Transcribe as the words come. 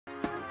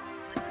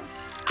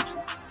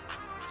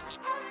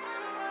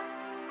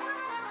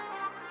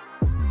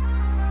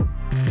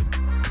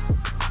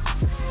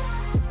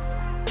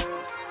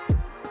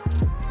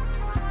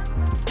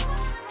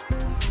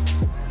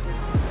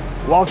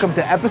Welcome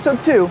to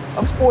episode 2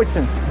 of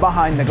Sportsman's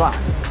Behind the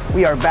Glass.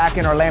 We are back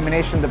in our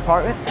lamination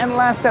department, and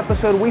last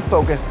episode we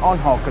focused on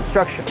hull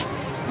construction.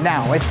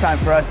 Now it's time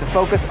for us to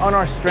focus on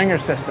our stringer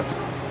systems.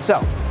 So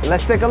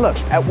let's take a look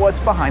at what's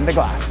behind the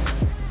glass.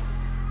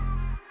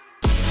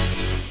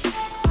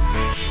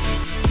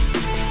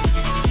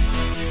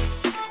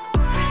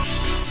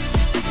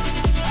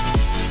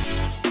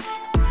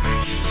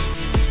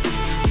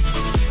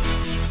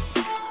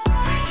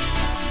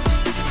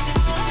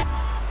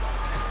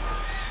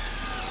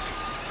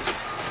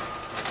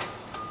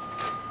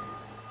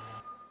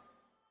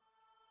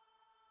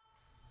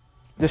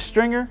 The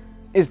stringer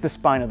is the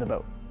spine of the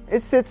boat.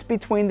 It sits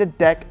between the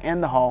deck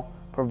and the hull,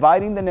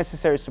 providing the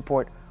necessary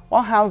support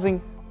while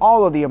housing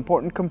all of the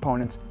important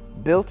components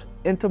built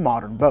into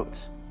modern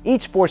boats.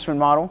 Each Sportsman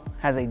model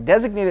has a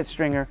designated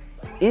stringer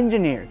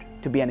engineered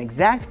to be an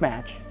exact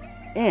match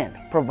and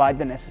provide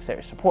the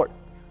necessary support.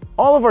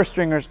 All of our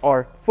stringers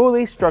are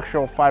fully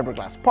structural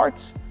fiberglass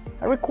parts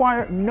that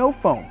require no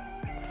foam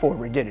for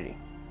rigidity.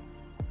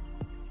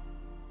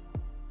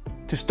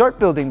 To start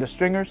building the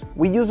stringers,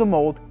 we use a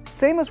mold,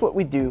 same as what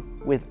we do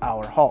with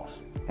our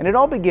hulls. And it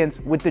all begins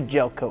with the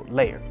gel coat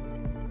layer.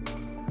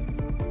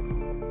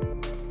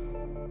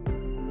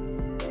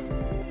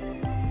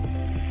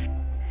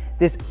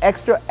 This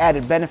extra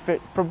added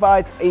benefit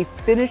provides a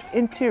finished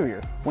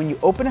interior when you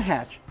open a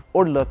hatch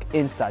or look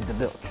inside the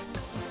bilge.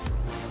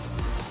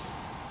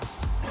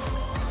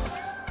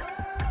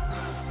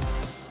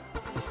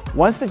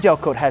 Once the gel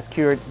coat has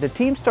cured, the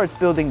team starts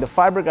building the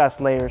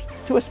fiberglass layers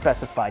to a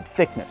specified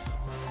thickness.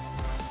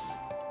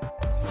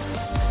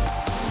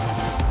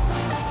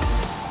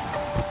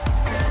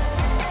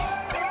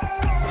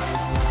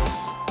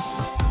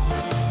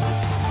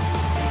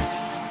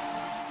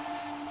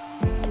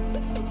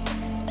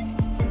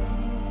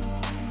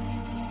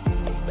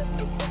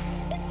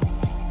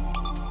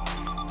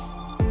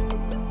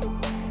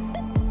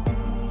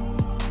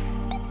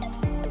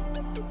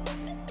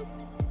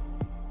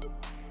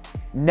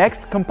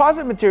 Next,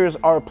 composite materials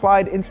are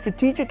applied in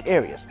strategic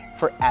areas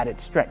for added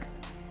strength.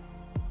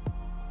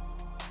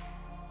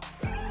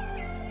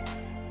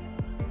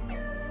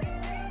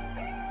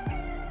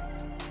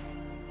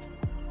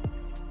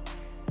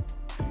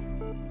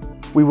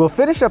 We will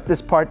finish up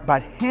this part by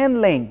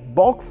hand laying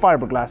bulk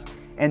fiberglass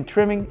and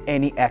trimming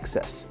any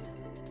excess.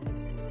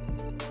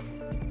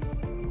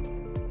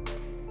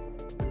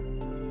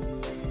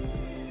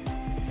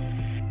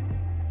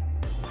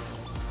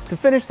 To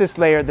finish this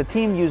layer, the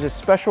team uses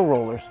special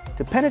rollers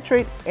to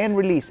penetrate and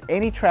release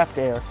any trapped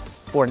air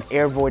for an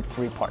air void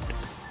free part.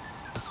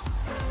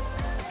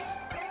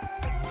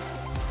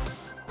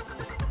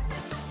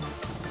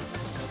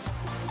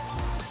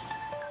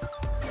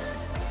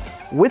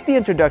 With the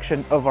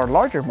introduction of our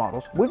larger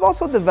models, we've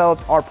also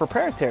developed our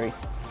proprietary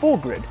full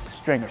grid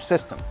stringer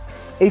system.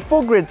 A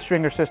full grid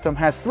stringer system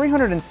has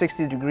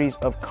 360 degrees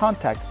of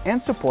contact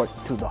and support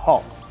to the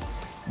hull.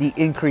 The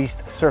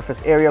increased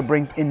surface area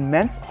brings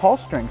immense hull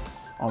strength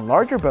on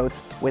larger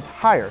boats with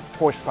higher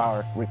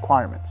horsepower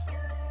requirements.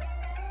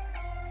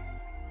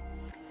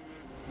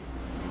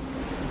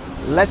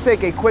 Let's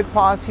take a quick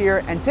pause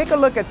here and take a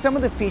look at some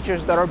of the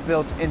features that are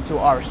built into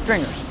our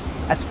stringers.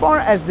 As far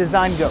as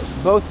design goes,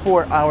 both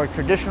for our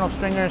traditional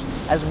stringers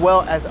as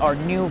well as our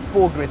new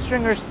full grid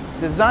stringers,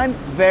 design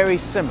very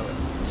similar.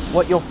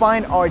 What you'll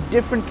find are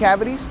different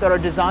cavities that are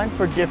designed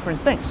for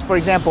different things. For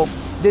example,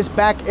 this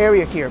back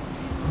area here,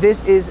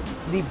 this is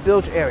the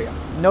bilge area.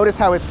 Notice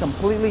how it's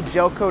completely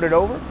gel coated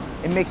over.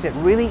 It makes it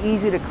really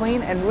easy to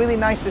clean and really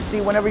nice to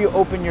see whenever you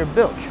open your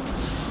bilge.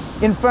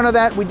 In front of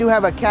that, we do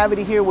have a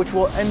cavity here which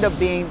will end up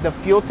being the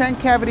fuel tank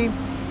cavity.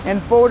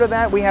 And forward of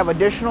that, we have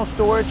additional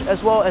storage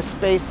as well as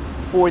space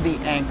for the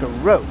anchor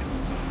rod.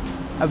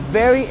 A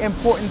very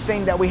important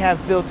thing that we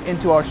have built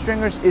into our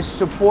stringers is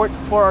support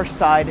for our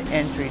side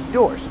entry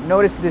doors.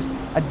 Notice this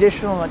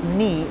additional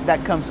knee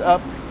that comes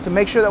up to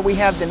make sure that we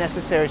have the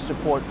necessary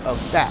support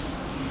of that.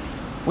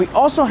 We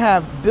also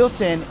have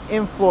built-in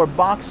in-floor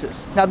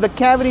boxes. Now the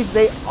cavities,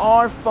 they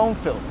are foam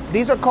filled.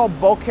 These are called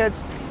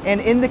bulkheads,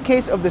 and in the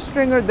case of the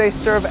stringer, they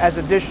serve as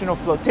additional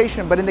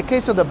flotation, but in the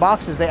case of the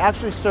boxes, they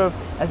actually serve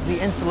as the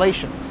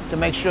insulation to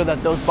make sure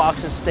that those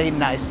boxes stay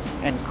nice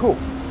and cool.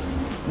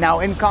 Now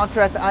in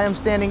contrast, I am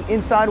standing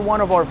inside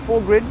one of our full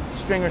grid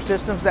stringer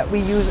systems that we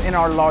use in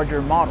our larger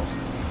models.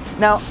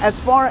 Now as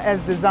far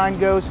as design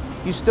goes,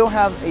 you still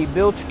have a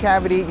bilge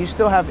cavity, you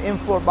still have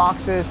in-floor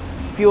boxes,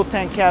 fuel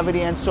tank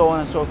cavity, and so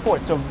on and so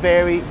forth. So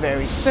very,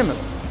 very similar.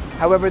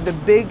 However, the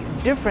big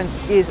difference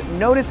is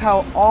notice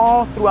how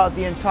all throughout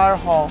the entire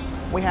hull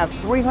we have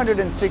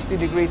 360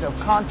 degrees of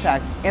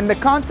contact, and the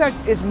contact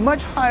is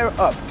much higher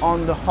up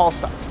on the hull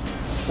sides.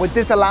 What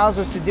this allows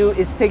us to do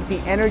is take the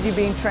energy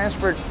being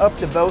transferred up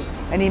the boat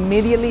and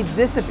immediately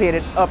dissipate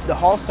it up the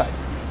hull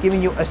sides,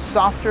 giving you a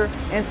softer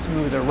and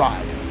smoother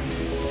ride.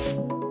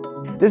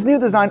 This new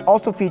design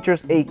also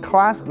features a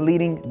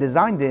class-leading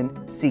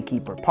designed-in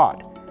Seakeeper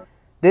Pod.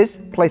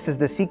 This places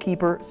the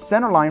Seakeeper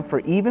centerline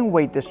for even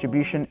weight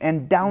distribution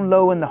and down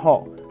low in the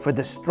hull for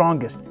the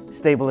strongest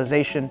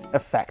stabilization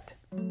effect.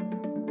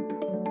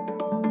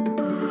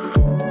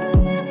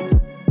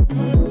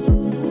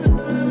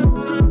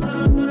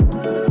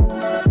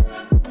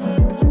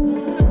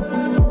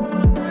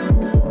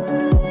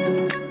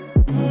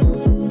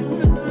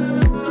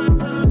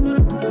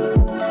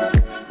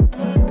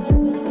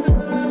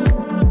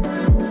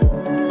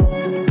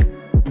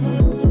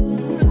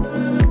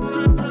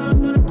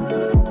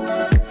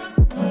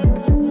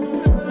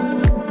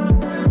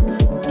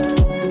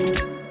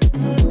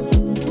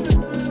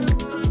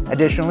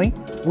 Additionally,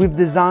 we've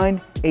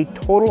designed a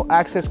total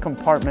access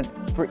compartment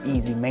for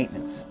easy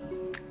maintenance.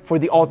 For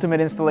the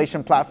ultimate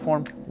installation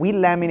platform, we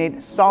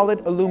laminate solid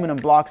aluminum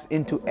blocks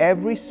into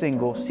every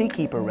single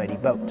Seakeeper ready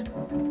boat.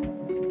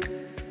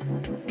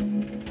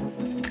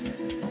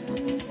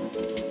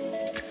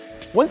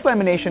 Once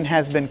lamination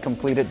has been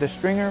completed, the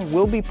stringer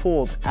will be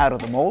pulled out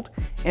of the mold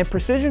and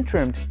precision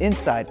trimmed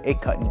inside a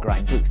cut and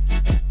grind booth.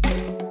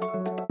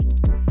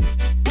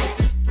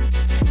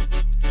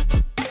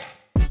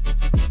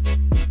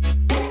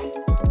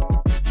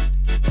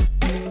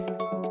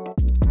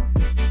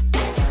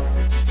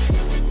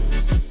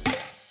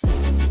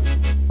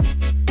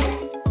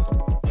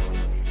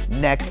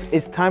 Next,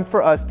 it's time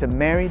for us to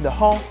marry the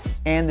hull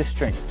and the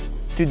stringer.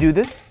 To do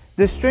this,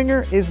 the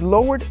stringer is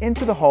lowered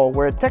into the hull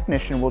where a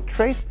technician will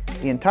trace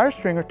the entire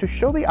stringer to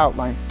show the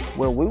outline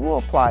where we will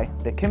apply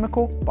the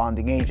chemical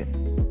bonding agent.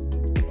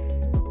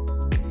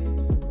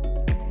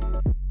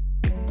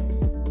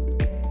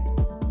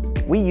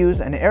 We use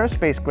an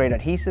aerospace grade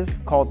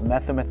adhesive called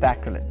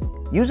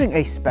methacrylate. Using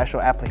a special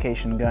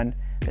application gun,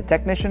 the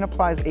technician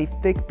applies a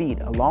thick bead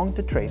along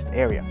the traced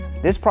area.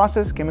 This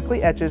process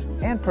chemically etches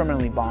and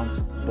permanently bonds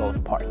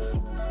both parts.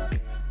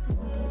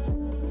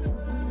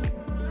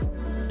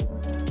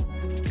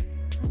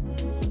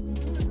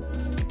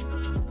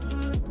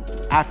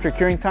 After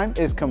curing time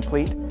is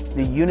complete,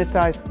 the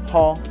unitized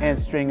hull and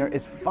stringer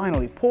is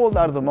finally pulled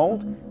out of the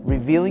mold,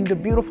 revealing the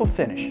beautiful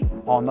finish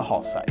on the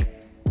hull side.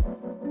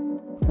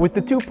 With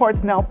the two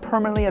parts now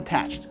permanently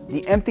attached,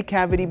 the empty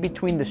cavity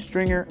between the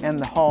stringer and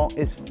the hull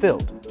is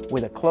filled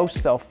with a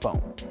closed-cell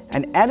foam.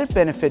 An added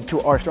benefit to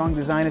our strong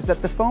design is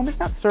that the foam is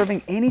not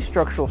serving any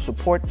structural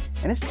support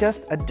and it's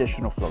just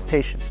additional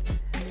flotation.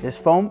 This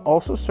foam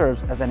also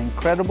serves as an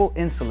incredible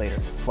insulator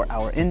for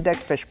our in-deck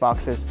fish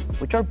boxes,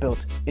 which are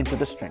built into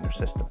the stringer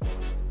system.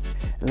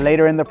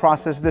 Later in the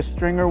process, the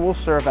stringer will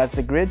serve as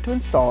the grid to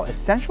install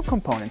essential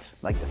components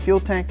like the fuel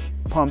tank,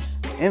 pumps,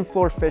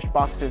 in-floor fish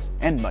boxes,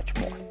 and much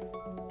more.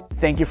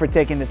 Thank you for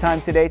taking the time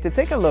today to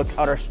take a look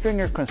at our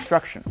stringer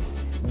construction.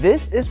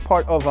 This is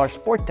part of our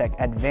SportTech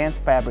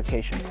advanced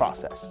fabrication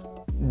process.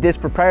 This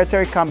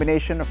proprietary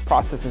combination of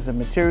processes and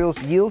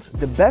materials yields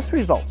the best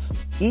results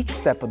each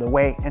step of the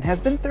way and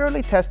has been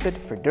thoroughly tested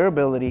for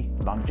durability,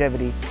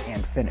 longevity,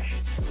 and finish.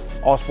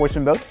 All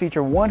Sportsman boats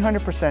feature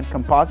 100%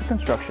 composite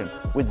construction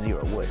with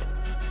zero wood.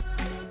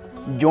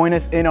 Join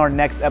us in our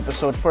next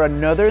episode for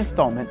another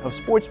installment of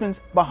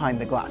Sportsman's Behind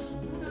the Glass,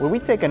 where we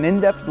take an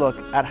in-depth look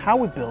at how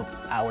we build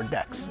our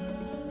decks.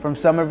 From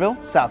Somerville,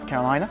 South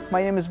Carolina,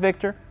 my name is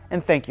Victor,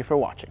 and thank you for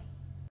watching.